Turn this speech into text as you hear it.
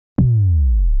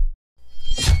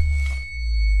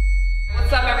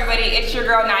everybody, it's your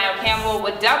girl Nayo Campbell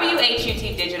with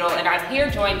WHUT Digital, and I'm here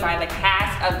joined by the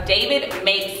cast of David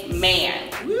Makes Man.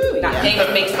 Woo, not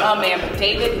David Makes a Man, but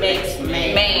David Makes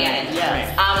Man.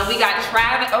 Yes. We got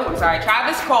Travis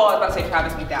Cole, I was about to say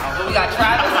Travis McDowell, but we got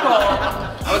Travis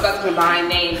Cole, I was about to combine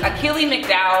names, Achille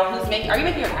McDowell, are you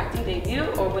making your acting debut,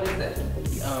 or what is this?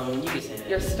 You can say that.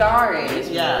 You're starring.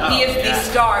 Yeah. He is the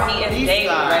star, he is David,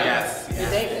 right? Yes. You're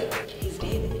David. He's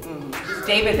David. He's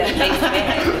David that makes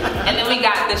man. And then we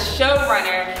got the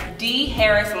showrunner, D.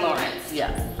 Harris Lawrence.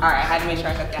 Yes. All right, I had to make sure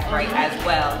I got that right as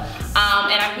well.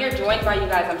 And I'm here joined by you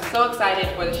guys. I'm so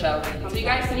excited for the show. So you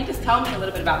guys, can you just tell me a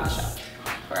little bit about the show?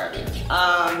 For our viewers?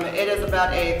 It is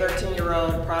about a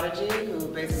 13-year-old prodigy who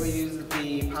basically uses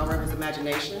the power of his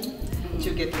imagination to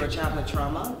get through a childhood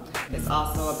trauma. It's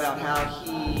also about how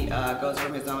he goes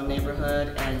from his own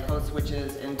neighborhood and code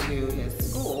switches into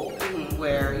his school,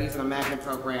 where he's in a magnet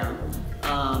program,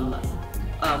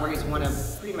 where he's one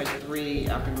of pretty much 3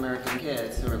 African-American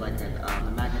kids who are like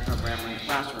a magnet program in the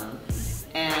classroom.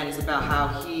 And it's about how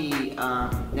he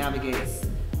navigates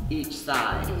each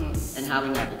side and how he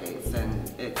navigates. And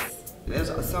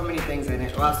there's so many things in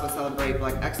it. We also celebrate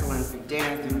Black excellence through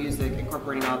dance, through music,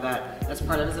 incorporating all that. That's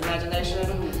part of his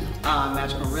imagination.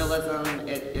 Magical realism.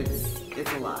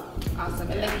 It's a lot.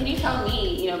 Awesome. And then can you tell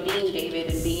me, being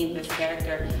David and being this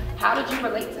character, how did you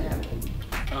relate to him?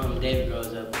 David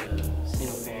grows up in a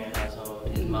single parent household.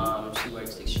 His mom, she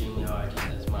works extremely hard, just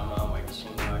as my mom worked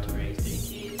extremely hard to raise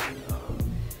 3 kids.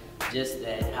 Just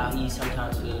that how he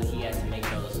sometimes feels he has to make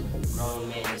those grown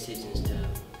man decisions to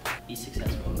be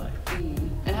successful in life.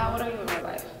 And how old are you in real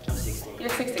life? I'm 16. You're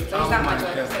 16, so he's not much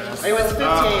older. He was 15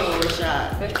 when we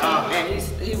shot. 15? And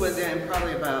he was in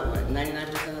probably about, what,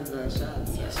 99% of the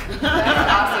shots? Yes. That's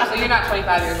awesome. So you're not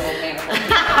 25 years old, man. It's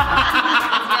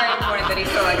very important that he's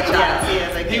still like a child.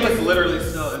 Yes, he was literally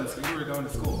still in school. You were going to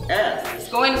school. Yes.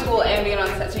 Going to school and being on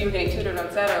set, so you were getting tutored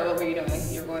on set, or what were you doing?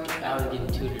 You were going to I was getting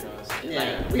tutored on set.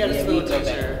 Yeah, we had a school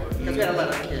teacher, because we had a lot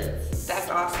of kids. That's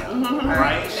awesome. All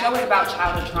right. The show is about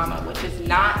childhood trauma, which is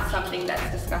not something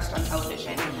that's discussed on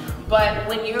television. But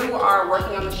when you are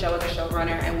working on the show as a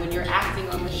showrunner and when you're acting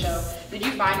on the show, did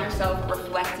you find yourself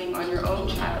reflecting on your own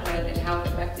childhood and how it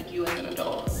affected you as an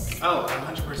adult? Oh,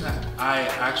 100%. I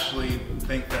actually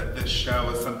think that this show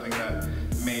is something that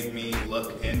made me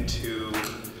look into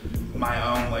my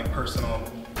own personal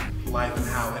life and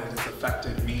how it has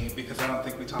affected me, because I don't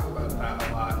think we talk about that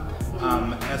a lot.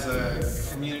 As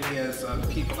a community, as a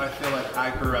people, I feel like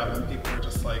I grew up and people were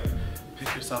just like,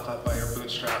 pick yourself up by your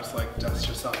bootstraps, dust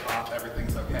yourself off,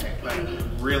 everything's okay. But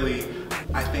really,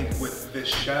 I think with this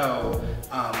show,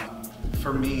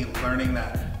 for me, learning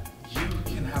that you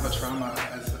can have a trauma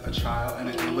as a child and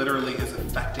it literally is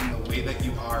affecting the way that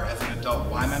you are as an adult.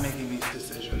 Why am I making these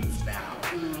decisions now?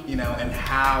 And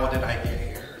how did I get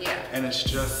here? Yeah. And it's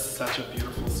just such a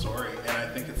beautiful story, and I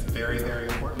think it's very, very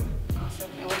important.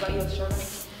 Awesome. And what about you as a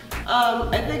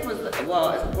showrunner? I think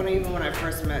even when I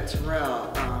first met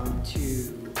Terrell to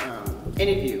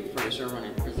interview for the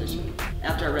showrunning position,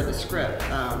 after I read the script,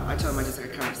 I told him I just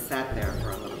kind of sat there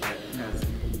for a little bit, because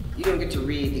you don't get to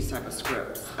read these type of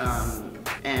scripts,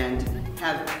 and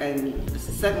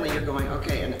suddenly you're going,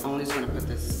 okay, and Only's going to put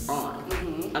this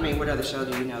on. I mean, what other show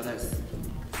do you know that's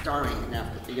starring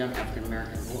a young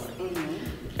African-American boy?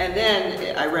 And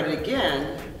then I read it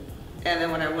again, and then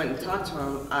when I went and talked to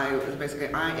him, I was basically,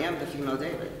 I am the female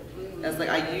David. It's like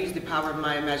I used the power of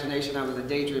my imagination, I was a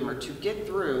daydreamer, to get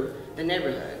through the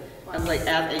neighborhood. I was like,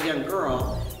 as a young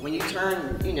girl, when you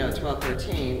turn, 12,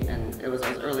 13, and it was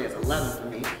as early as 11 for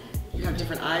me, you have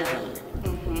different eyes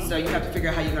on you. So you have to figure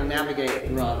out how you're going to navigate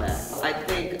through all that. I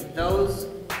think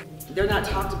they're not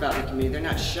talked about in the community, they're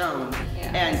not shown.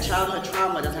 And childhood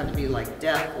trauma doesn't have to be like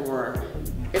death, or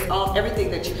it's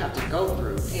everything that you have to go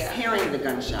through. Hearing the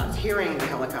gunshots, hearing the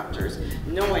helicopters,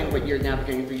 knowing what you're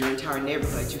navigating through your entire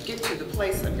neighborhood. You get to the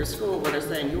place of your school where they're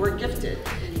saying you were gifted,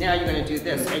 now you're going to do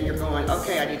this, and you're going,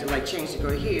 okay, I need to change to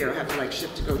go here, I have to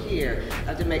shift to go here, I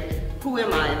have to make, who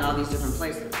am I in all these different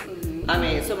places? I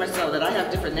mean, so much so that I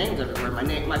have different names everywhere.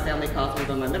 My family calls me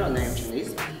by my middle name,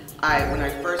 Janice.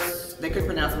 They couldn't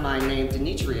pronounce my name,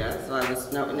 Denitria, so I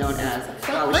was known as,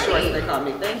 I was short, so they called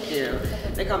me, thank you.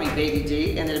 They called me Baby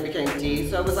D, and then it became D,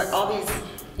 so it was all these,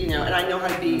 and I know how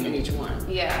to be in each one.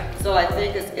 Yeah. So I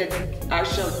think our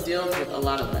show deals with a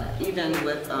lot of that, even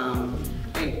with,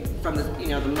 from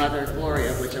the mother,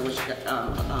 Gloria, which I wish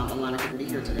Alana couldn't be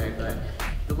here today, but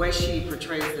the way she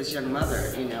portrays this young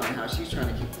mother, and how she's trying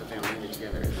to keep the family unit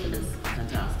together is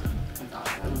fantastic. That's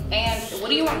awesome. And what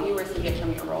do you want viewers to get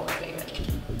from your role as David?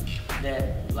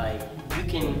 That you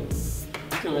can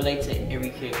can relate to every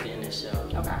character in the show.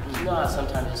 Okay. You know how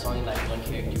sometimes it's only like one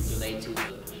character you relate to,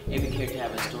 but every character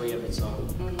have a story of its own.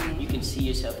 You can see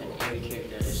yourself in every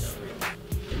character of the show.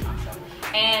 Awesome.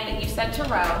 And you said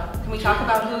Terrell. Can we talk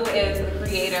about who is the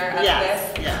creator of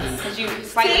Yes, this? yes. Because you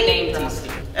slightly named dropped.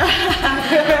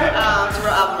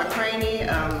 Terrell Alvin McCraney,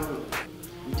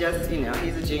 just, you know,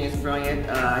 he's a genius, brilliant.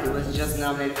 He was just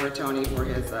nominated for a Tony for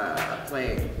his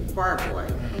play Choir Boy.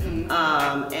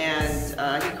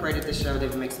 And he created the show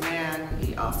David Makes Man.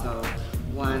 He also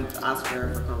won the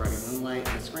Oscar for co-writing Moonlight,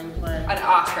 the screenplay. An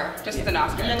Oscar, just an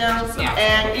Oscar. You know, Yeah.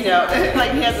 and you know,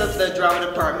 like he has the drama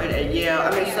department at Yale. I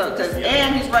mean,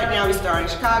 and he's right now he's starring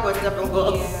Chicago and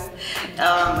Steppenwolf.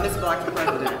 Miss Black the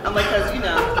President. I'm like, cause you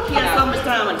know, he has so much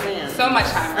time on his hands. So much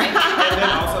time, right? And then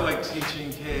also like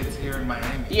teaching kids here in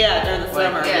Miami. Yeah, during the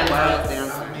summer. Yeah.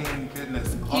 I mean,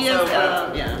 goodness. He Also,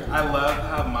 is, I love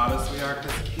how modest we are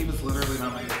because he was literally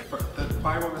nominated for, the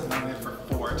choir boy was nominated for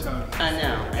 4 Tonys. I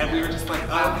know. And we were just like,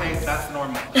 oh, okay, that's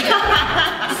normal.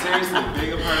 Seriously,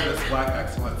 being a part of this Black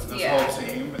excellence, this whole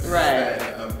team has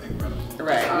been incredible.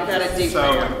 Right, we've had a deep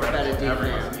fan. We've had a deep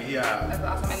fan. Yeah. That's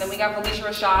awesome. And then we got Felicia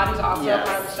Rashad, who's also a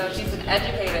part of the show. She's an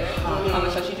educator on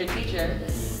the show. She's your teacher.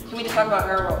 Can we just talk about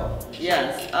her role?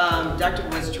 Yes, Dr.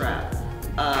 Wistrap.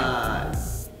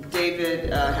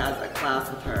 David has a class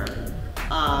with her.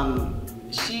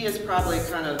 She is probably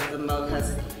kind of the most,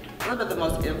 has a little bit the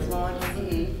most influence,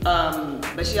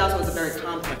 but she also is a very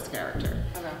complex character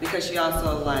because she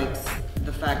also likes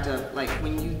the fact of like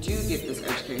when you do get this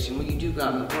education, when you do go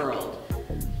out in the world,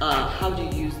 how do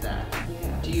you use that?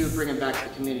 Do you bring it back to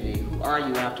the community? Who are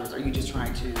you afterwards? Are you just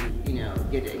trying to, you know,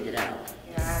 get it and get out?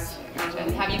 Gotcha.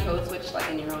 And have you code switched like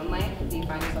in your own life? Do you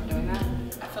find yourself doing that?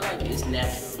 I feel like it's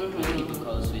natural when people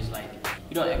code switch. Like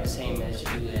you don't act the same as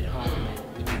you do at home and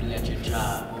what you do at your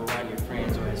job or around your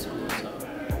friends or at school. So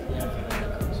yeah, I feel like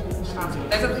that code switch. Awesome.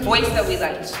 There's a voice that we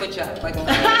like switch up, like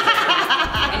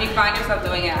and you find yourself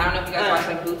doing it. I don't know if you guys watch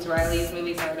like Boots Riley's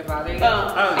movies, Sorry to Bother You.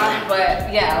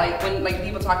 But yeah, like when like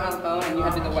people talking on the phone and you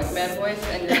have to do the white man voice,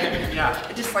 and then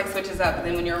it just like switches up. And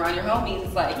then when you're around your homies,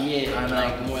 it's like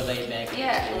like more laid back.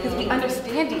 Yeah, because we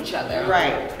understand each other.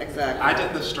 Right, exactly. I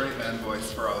did the straight man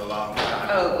voice for a long time.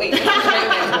 Oh wait, what's the straight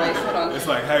man voice? Hold on. It's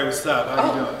like, hey, what's up? How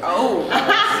you doing? Oh.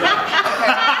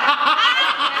 Okay.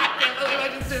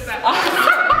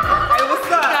 Hey,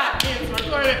 what's up? It's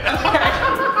recorded.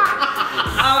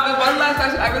 And one last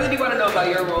question. I really do want to know about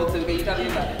your role too. Can you tell me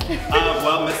about it?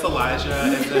 Well, Miss Elijah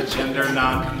is a gender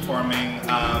non-conforming.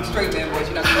 Straight man voice.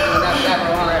 You're not going to do that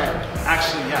role, right?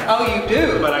 Actually, yeah. Oh, you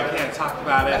do? But I can't talk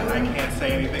about it. I can't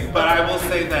say anything. But I will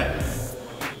say that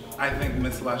I think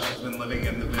Miss Elijah's been living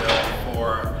in the Ville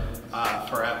for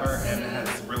forever and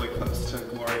is really close to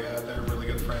Gloria. They're really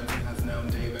good friends and has known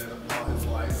David all his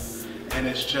life. And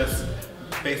it's just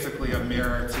basically a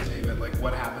mirror to David, like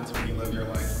what happens when you live your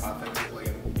life authentically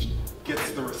and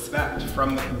gets the respect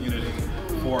from the community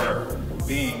for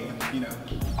being, you know,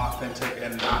 authentic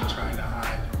and not trying to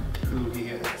hide who he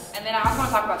is. And then I also want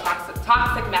to talk about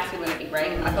toxic masculinity,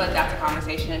 right? I feel like that's a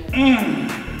conversation.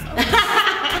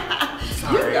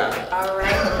 Sorry. All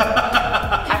right.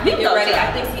 I think you're ready.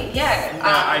 I think,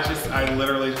 I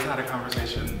literally just had a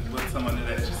conversation with someone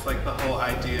today. It's just like the whole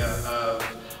idea of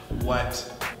what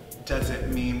does it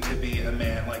mean to be a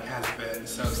man, like, has been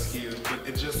so skewed. But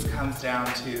it just comes down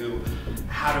to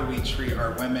how do we treat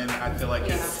our women. I feel like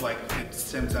it's like it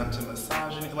stems down to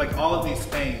misogyny, like all of these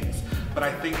things. But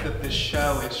I think that this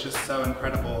show is just so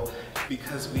incredible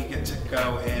because we get to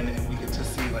go in and we get to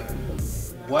see like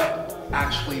what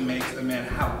actually makes a man,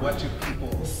 what do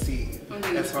people see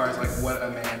as far as like what a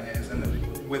man is. And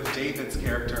with David's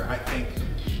character, I think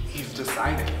he's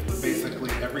decided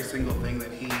basically every single thing that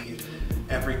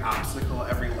every obstacle,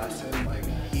 every lesson, like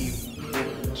he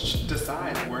will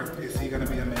decide is he gonna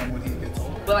be a man when he gets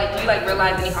older. But like, do you like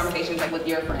realize any conversations like with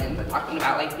your friends, like talking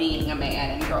about like being a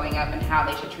man and growing up and how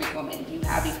they should treat women? Do you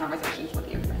have these conversations with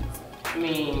your friends? I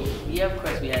mean, yeah, of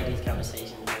course we have these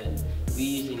conversations, but we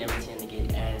usually never tend to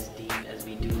get as deep as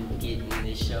we do get in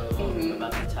this show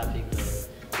about the topic. But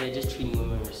yeah, just treating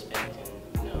women with respect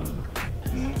and, you know.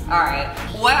 All right.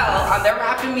 Well, they're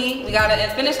wrapping me. We gotta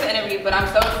finish the interview, but I'm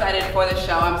so excited for the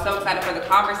show. I'm so excited for the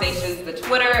conversations, the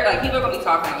Twitter. Like people are gonna be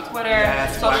talking on Twitter,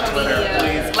 social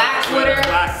media, Black Twitter,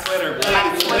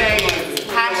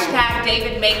 hashtag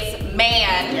David Makes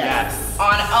Man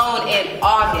on OWN in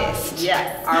August.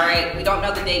 Yes. All right. We don't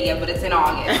know the date yet, but it's in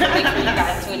August. So make sure you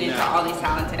guys tune in to all these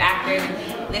talented actors.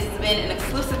 This has been an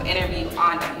exclusive interview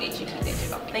on WHUT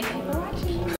Digital. Thank you for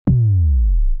watching.